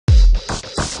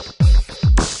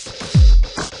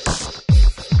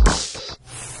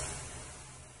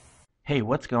Hey,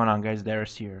 what's going on, guys?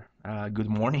 Darius here. Good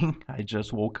morning. I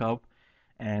just woke up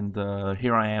and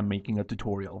here I am making a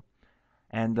tutorial.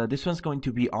 And this one's going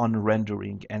to be on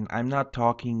rendering. And I'm not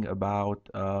talking about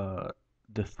the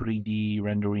 3D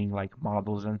rendering like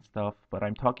models and stuff, but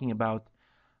I'm talking about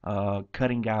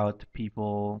cutting out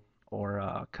people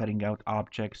or cutting out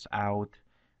objects out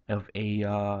of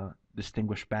a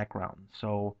distinguished background.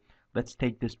 So let's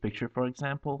take this picture, for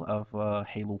example, of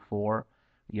Halo 4.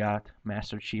 We got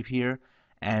Master Chief here,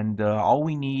 and all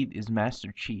we need is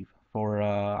Master Chief for,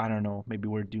 I don't know, maybe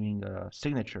we're doing a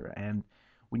signature, and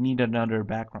we need another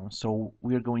background. So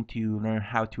we're going to learn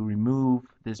how to remove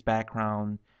this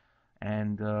background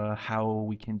and how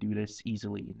we can do this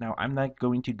easily. Now, I'm not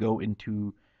going to go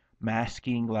into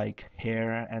masking like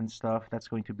hair and stuff. That's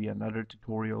going to be another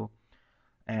tutorial.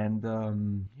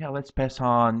 And yeah, let's pass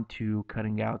on to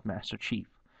cutting out Master Chief.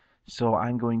 So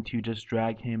I'm going to just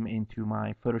drag him into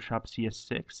my Photoshop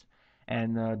CS6.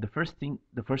 And the first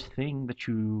thing that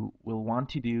you will want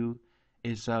to do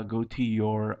is go to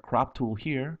your crop tool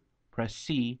here, press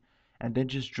C, and then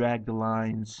just drag the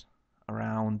lines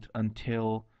around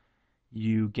until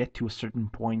you get to a certain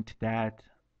point that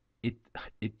it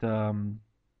it um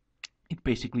it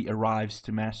basically arrives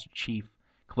to Master Chief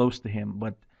close to him,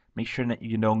 but make sure that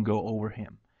you don't go over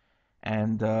him.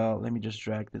 And let me just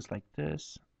drag this like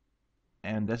this,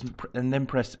 and then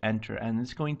press enter, and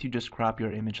it's going to just crop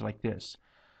your image like this.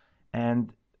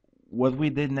 And what we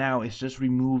did now is just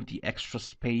remove the extra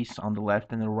space on the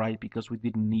left and the right because we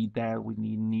didn't need that. We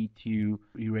need to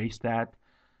erase that.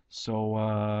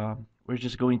 So we're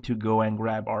just going to go and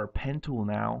grab our pen tool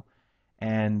now,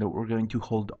 and we're going to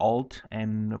hold Alt,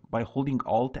 and by holding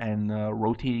Alt and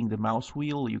rotating the mouse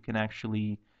wheel, you can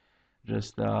actually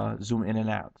just zoom in and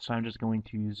out. So I'm just going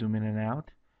to zoom in and out.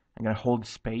 I'm going to hold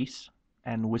space,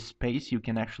 and with space you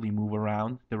can actually move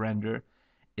around the render.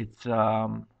 It's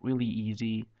really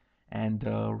easy and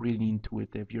really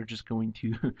intuitive. You're just going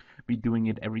to be doing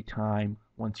it every time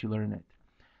once you learn it.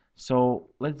 So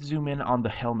let's zoom in on the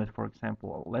helmet, for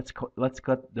example. Let's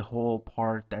cut the whole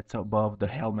part that's above the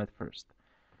helmet first.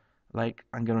 Like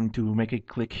I'm going to make a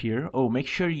click here. Oh, make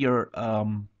sure your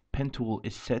pen tool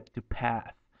is set to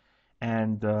path,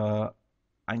 and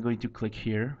I'm going to click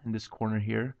here in this corner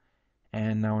here,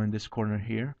 and now in this corner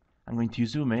here. I'm going to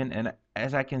zoom in, and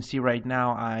as I can see right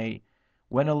now, I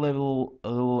went a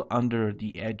little under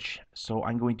the edge. So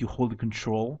I'm going to hold the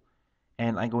control,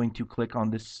 and I'm going to click on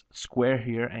this square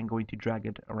here and going to drag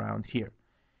it around here.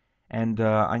 And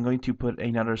I'm going to put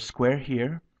another square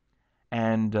here,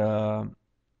 and I'm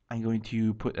going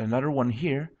to put another one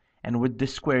here. And with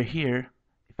this square here,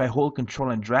 if I hold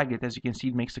control and drag it, as you can see,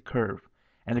 it makes a curve.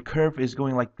 And the curve is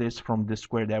going like this from this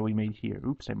square that we made here.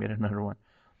 Oops, I made another one.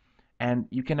 And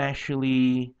you can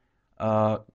actually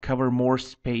cover more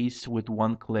space with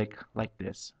one click like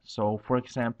this. So for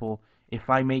example, if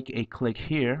I make a click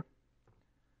here,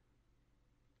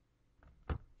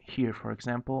 for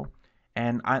example,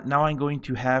 and now I'm going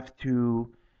to have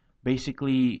to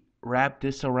basically wrap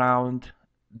this around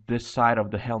this side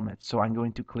of the helmet. So I'm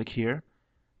going to click here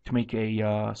to make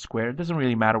a square. It doesn't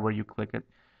really matter where you click it.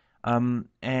 And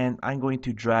I'm going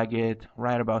to drag it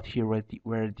right about here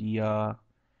where the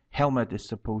helmet is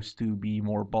supposed to be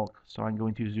more bulk. So I'm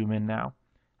going to zoom in now.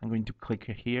 I'm going to click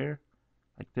here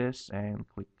like this and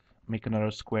click make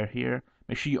another square here.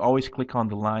 Make sure you always click on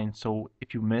the line, so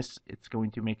if you miss, it's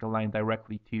going to make a line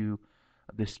directly to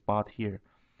this spot here.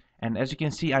 And as you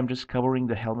can see, I'm just covering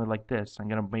the helmet like this. I'm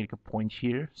gonna make a point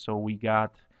here, so we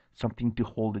got something to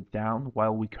hold it down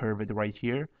while we curve it right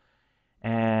here.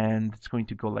 And it's going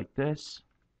to go like this.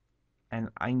 And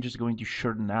I'm just going to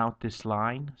shorten out this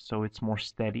line so it's more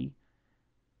steady.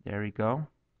 There we go.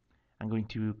 I'm going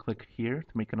to click here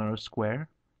to make another square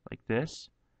like this.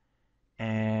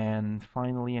 And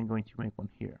finally, I'm going to make one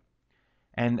here.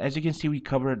 And as you can see, we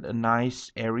covered a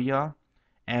nice area,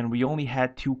 and we only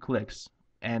had 2 clicks,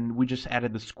 and we just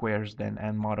added the squares then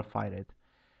and modified it.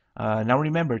 Now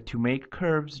remember, to make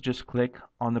curves, just click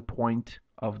on the point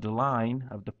of the line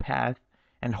of the path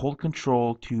and hold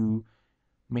control to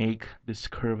make this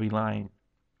curvy line.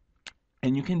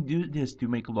 And you can do this to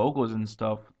make logos and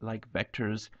stuff like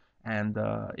vectors, and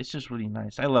it's just really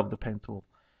nice. I love the pen tool.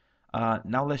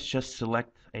 Now let's just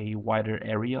select a wider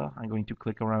area. I'm going to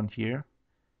click around here,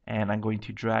 and I'm going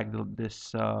to drag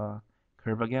this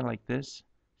curve again like this.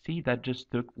 See, that just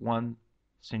took one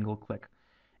single click.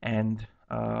 And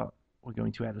we're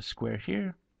going to add a square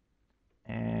here,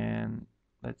 and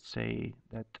let's say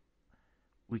that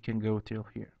we can go till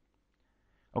here.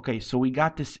 Okay, so we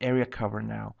got this area covered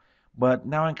now, but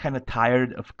now I'm kind of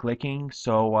tired of clicking,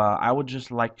 so I would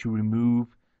just like to remove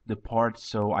the parts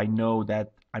so I know that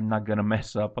I'm not gonna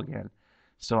mess up again.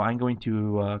 So I'm going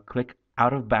to click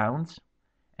out of bounds,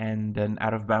 and then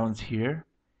out of bounds here,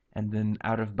 and then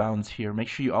out of bounds here. Make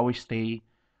sure you always stay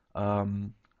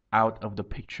um, out of the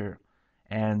picture.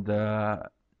 And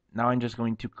now I'm just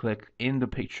going to click in the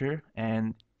picture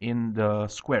and in the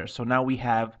square. So now we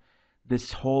have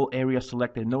this whole area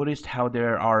selected. Notice how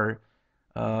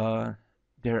uh,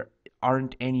 there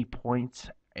aren't any points,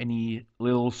 any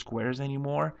little squares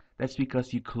anymore. That's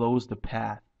because you closed the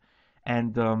path.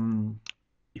 And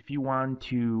if you want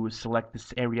to select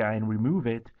this area and remove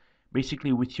it,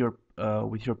 basically with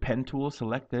your pen tool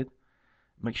selected,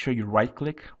 make sure you right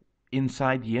click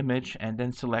inside the image and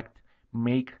then select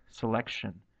make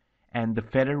selection. And the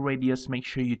feather radius, make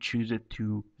sure you choose it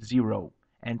to 0,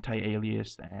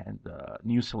 anti-alias, and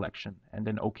new selection, and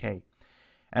then OK.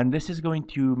 And this is going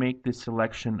to make this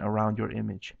selection around your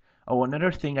image. Oh,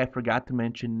 another thing I forgot to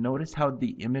mention, notice how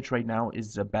the image right now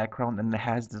is a background and it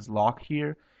has this lock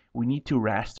here. We need to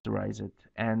rasterize it,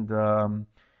 and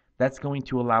that's going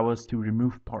to allow us to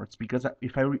remove parts, because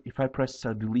if I press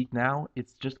delete now,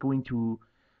 it's just going to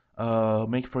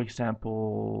make, for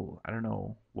example, I don't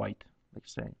know, white,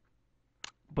 let's say,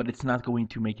 but it's not going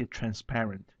to make it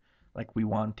transparent like we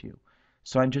want to.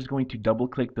 So I'm just going to double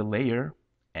click the layer,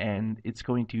 and it's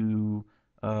going to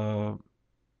uh,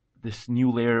 this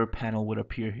new layer panel would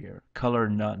appear here. Color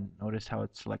none. Notice how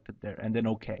it's selected there, and then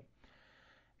OK.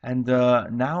 And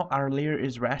now our layer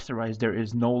is rasterized. There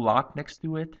is no lock next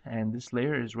to it, and this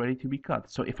layer is ready to be cut.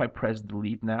 So if I press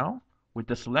delete now with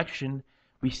the selection,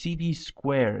 we see these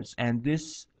squares, and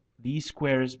these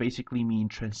squares basically mean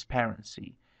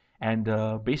transparency. And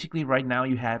basically right now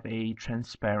you have a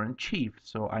transparent chief.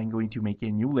 So I'm going to make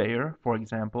a new layer, for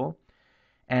example.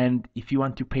 And if you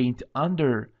want to paint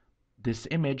under this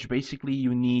image, basically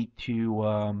you need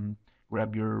to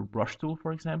grab your brush tool,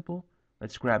 for example.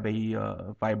 Let's grab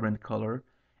a vibrant color.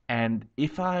 And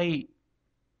if I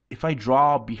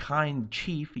draw behind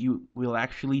Chief, you will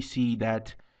actually see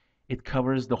that it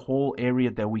covers the whole area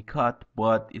that we cut,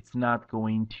 but it's not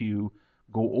going to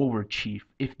go over Chief.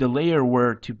 If the layer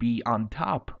were to be on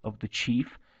top of the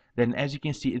Chief, then as you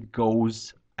can see, it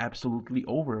goes absolutely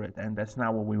over it, and that's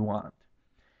not what we want.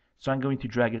 So I'm going to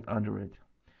drag it under it.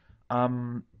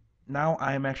 Um, Now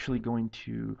I'm actually going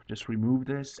to just remove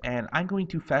this, and I'm going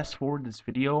to fast forward this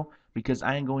video because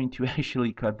I'm going to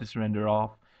actually cut this render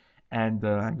off, and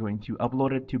I'm going to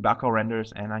upload it to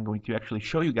BakaRenders, and I'm going to actually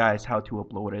show you guys how to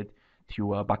upload it to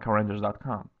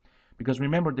bakarenders.com. Because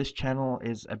remember, this channel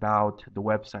is about the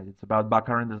website. It's about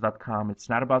bakarenders.com. It's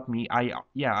not about me.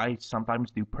 I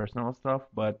sometimes do personal stuff,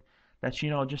 but that's,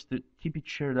 just to keep it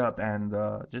cheered up, and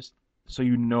just so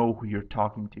you know who you're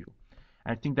talking to.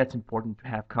 I think that's important to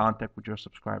have contact with your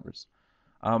subscribers.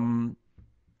 Um,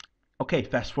 okay,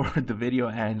 fast forward the video,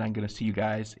 and I'm gonna see you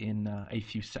guys in a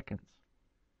few seconds.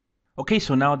 Okay,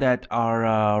 so now that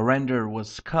our render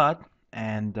was cut,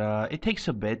 and it takes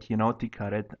a bit, to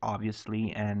cut it,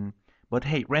 obviously, but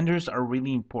hey, renders are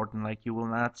really important. Like, you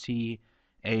will not see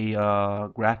a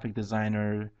graphic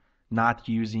designer not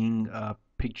using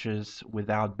pictures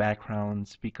without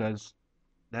backgrounds, because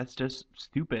that's just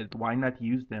stupid. Why not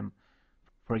use them?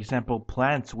 For example,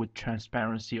 plants with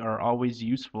transparency are always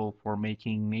useful for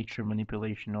making nature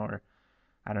manipulation, or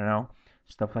I don't know,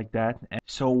 stuff like that. And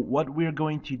so what we're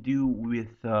going to do with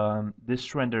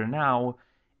this render now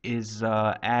is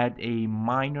add a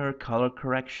minor color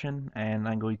correction, and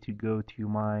I'm going to go to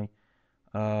my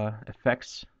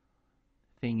effects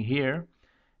thing here,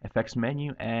 effects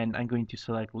menu, and I'm going to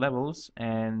select levels,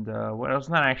 and well, it's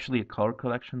not actually a color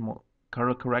correction.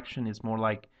 Color correction is more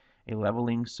like a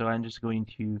leveling, so I'm just going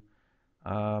to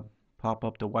uh, pop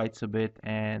up the whites a bit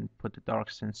and put the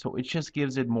darks in, so it just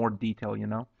gives it more detail.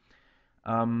 And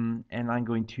I'm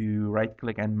going to right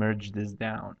click and merge this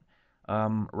down.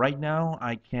 Right now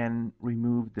I can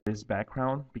remove this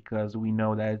background because we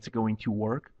know that it's going to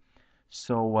work.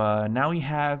 So now we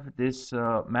have this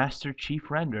Master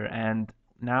Chief render, and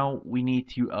now we need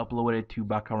to upload it to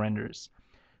BakaRenders.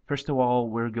 First of all,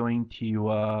 we're going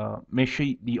to make sure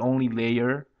the only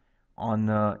layer on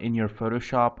in your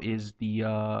Photoshop is the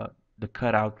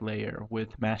cutout layer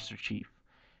with Master Chief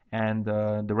and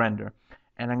the render.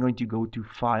 And I'm going to go to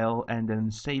File and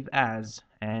then Save As,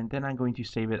 and then I'm going to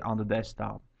save it on the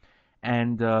desktop.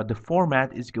 And the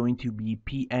format is going to be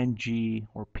PNG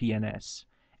or PNS,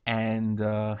 and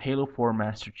Halo 4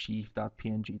 Master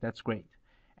Chief.png. That's great.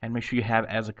 And make sure you have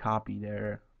as a copy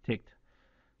there ticked,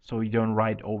 so you don't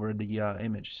write over the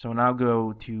image. So now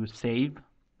go to Save.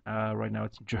 Right now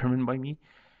it's German by me.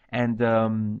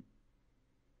 And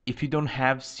if you don't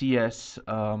have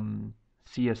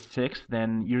CS6,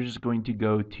 then you're just going to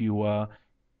go to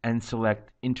and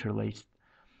select interlaced.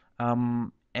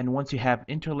 And once you have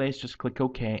interlaced, just click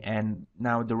OK. And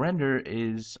now the render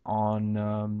is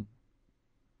on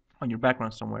your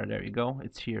background somewhere. There you go.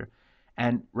 It's here.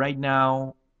 And right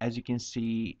now, as you can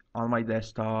see on my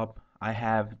desktop, I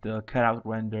have the cutout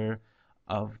render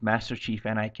of Master Chief,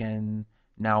 and I can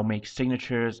now make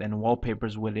signatures and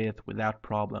wallpapers with it without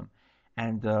problem.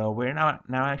 And we're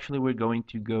going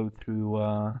to go through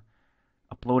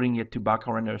uploading it to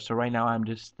bakarenders. So right now I'm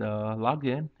just logged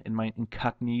in my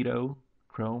incognito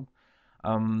Chrome,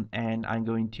 and I'm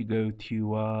going to go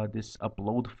to this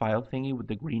upload file thingy with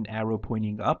the green arrow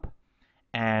pointing up,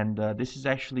 and this is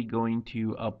actually going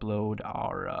to upload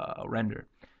our render.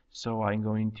 So I'm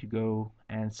going to go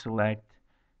and select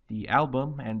the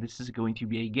album, and this is going to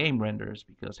be a game renders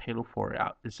because Halo 4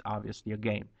 is obviously a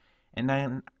game. And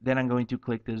then I'm going to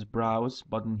click this browse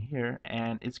button here,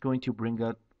 and it's going to bring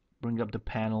up the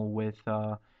panel with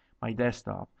my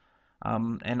desktop.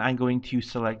 And I'm going to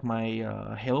select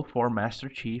my Halo 4 Master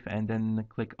Chief and then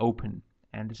click open.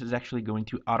 And this is actually going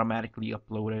to automatically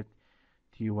upload it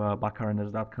to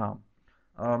bakarenders.com.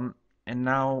 And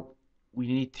now we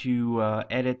need to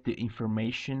edit the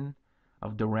information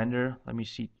of the render. Let me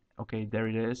see. Okay, there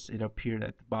it is. It appeared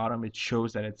at the bottom. It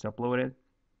shows that it's uploaded.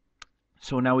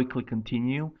 So now we click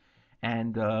continue,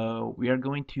 and we are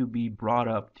going to be brought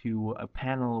up to a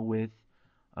panel with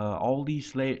all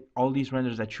these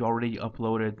renders that you already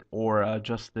uploaded, or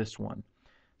just this one.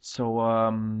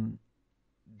 So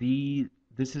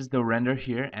this is the render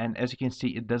here, and as you can see,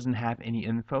 it doesn't have any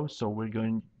info. So we're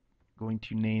going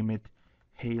to name it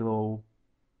Halo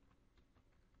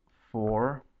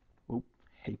 4. Oop,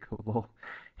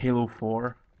 Halo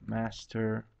 4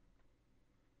 Master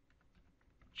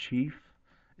Chief.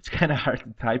 It's kind of hard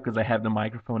to type because I have the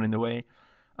microphone in the way.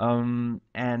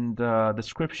 And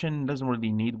description doesn't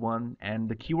really need one, and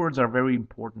the keywords are very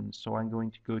important. So I'm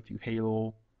going to go to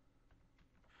Halo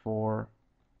 4.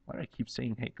 Why do I keep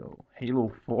saying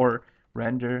Halo 4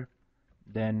 render,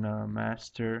 then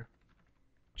Master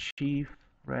Chief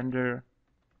render,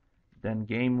 then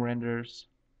game renders,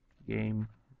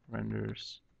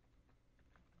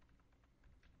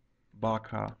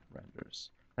 baka renders.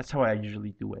 That's how I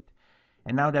usually do it.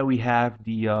 And now that we have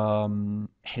the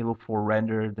Halo 4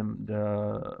 render,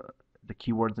 the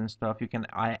keywords and stuff, you can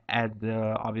add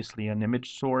obviously an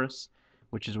image source,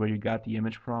 which is where you got the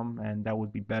image from, and that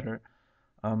would be better.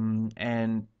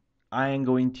 And I am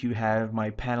going to have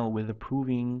my panel with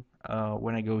approving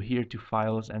when I go here to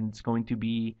files, and it's going to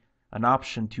be an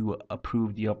option to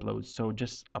approve the uploads. So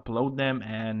just upload them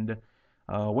and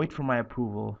wait for my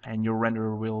approval, and your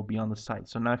render will be on the site.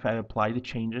 So now if I apply the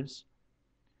changes,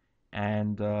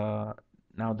 and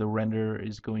now the render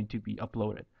is going to be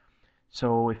uploaded.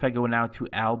 So if I go now to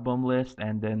album list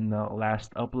and then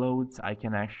last uploads, I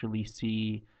can actually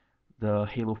see the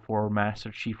Halo 4 Master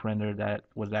Chief render that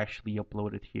was actually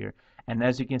uploaded here. And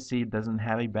as you can see, it doesn't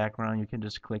have a background. You can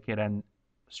just click it and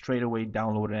straight away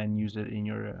download it and use it in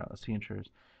your signatures.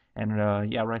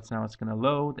 And yeah, right now it's gonna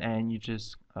load, and you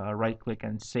just right click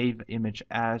and save image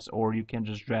as, or you can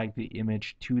just drag the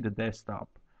image to the desktop.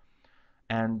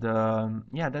 And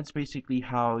yeah, that's basically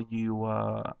how you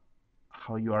are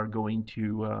going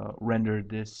to render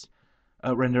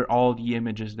all the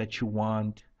images that you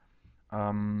want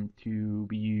to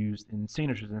be used in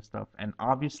signatures and stuff. And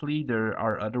obviously there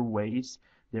are other ways.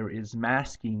 There is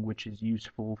masking, which is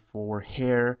useful for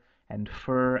hair and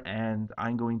fur, and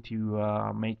I'm going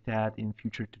to make that in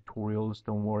future tutorials,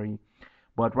 don't worry.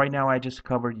 But right now I just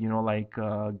covered, like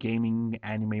gaming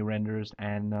anime renders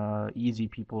and easy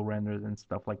people renders and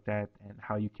stuff like that, and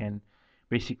how you can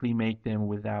basically make them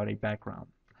without a background.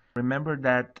 Remember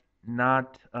that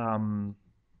not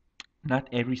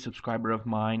every subscriber of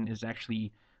mine is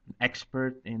actually an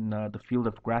expert in the field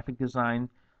of graphic design.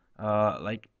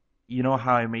 Like, you know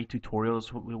how I made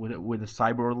tutorials with a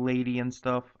cyber lady and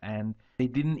stuff, and they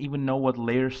didn't even know what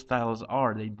layer styles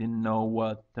are. They didn't know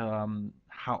what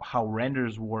how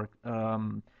renders work.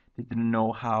 They didn't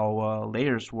know how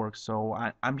layers work. So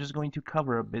I'm just going to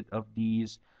cover a bit of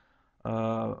these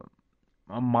uh,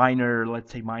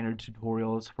 let's say minor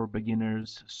tutorials for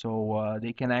beginners, so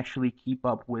they can actually keep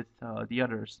up with the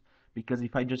others. Because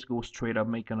if I just go straight up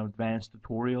make an advanced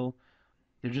tutorial,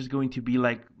 they're just going to be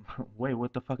like, wait,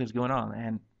 what the fuck is going on?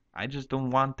 And I just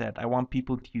don't want that. I want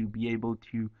people to be able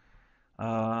to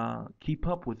keep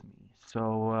up with me.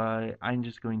 So I'm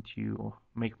just going to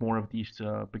make more of these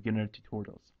beginner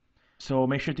tutorials. So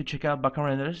make sure to check out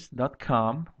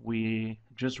bakarenders.com. We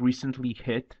just recently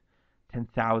hit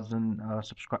 10,000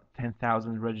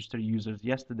 registered users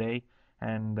yesterday,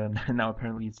 and now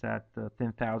apparently it's at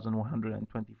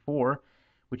 10,124,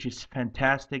 which is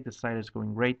fantastic. The site is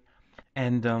going great.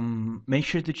 And make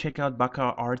sure to check out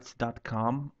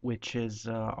BakaArts.com, which is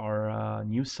our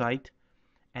new site.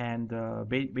 And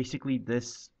basically,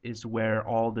 this is where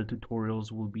all the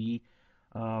tutorials will be,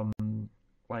 um,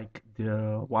 like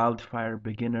the wildfire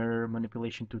beginner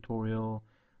manipulation tutorial.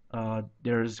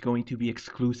 There's going to be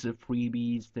exclusive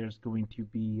freebies. There's going to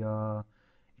be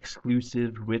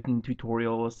exclusive written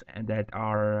tutorials and that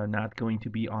are not going to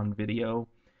be on video.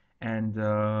 And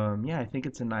yeah, I think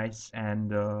it's a nice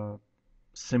and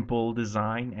simple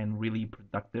design and really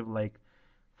productive. Like,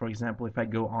 for example, if I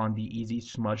go on the easy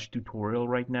smudge tutorial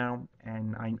right now,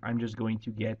 and I'm just going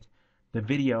to get the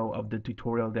video of the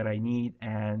tutorial that I need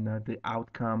and the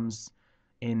outcomes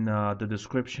in the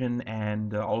description,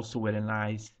 and also with a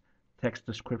nice text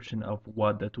description of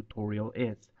what the tutorial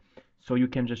is. So you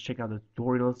can just check out the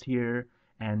tutorials here,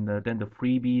 and then the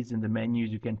freebies in the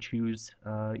menus. You can choose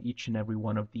each and every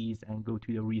one of these and go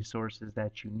to the resources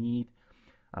that you need.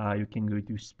 You can go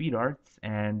to speed arts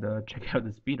and check out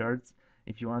the speed arts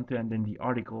if you want to, and then the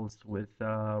articles with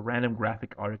random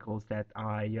graphic articles that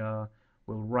I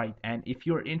will write. And if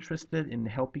you're interested in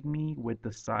helping me with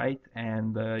the site,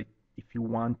 and if you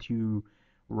want to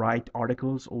write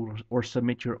articles or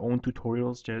submit your own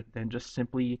tutorials, then just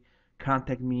simply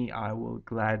contact me. I will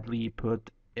gladly put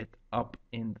it up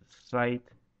in the site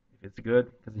if it's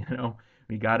good, because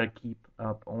we gotta keep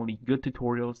up only good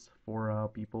tutorials for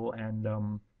people.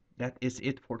 And that is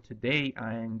it for today.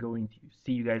 I'm going to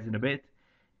see you guys in a bit.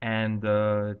 And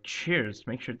cheers.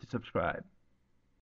 Make sure to subscribe.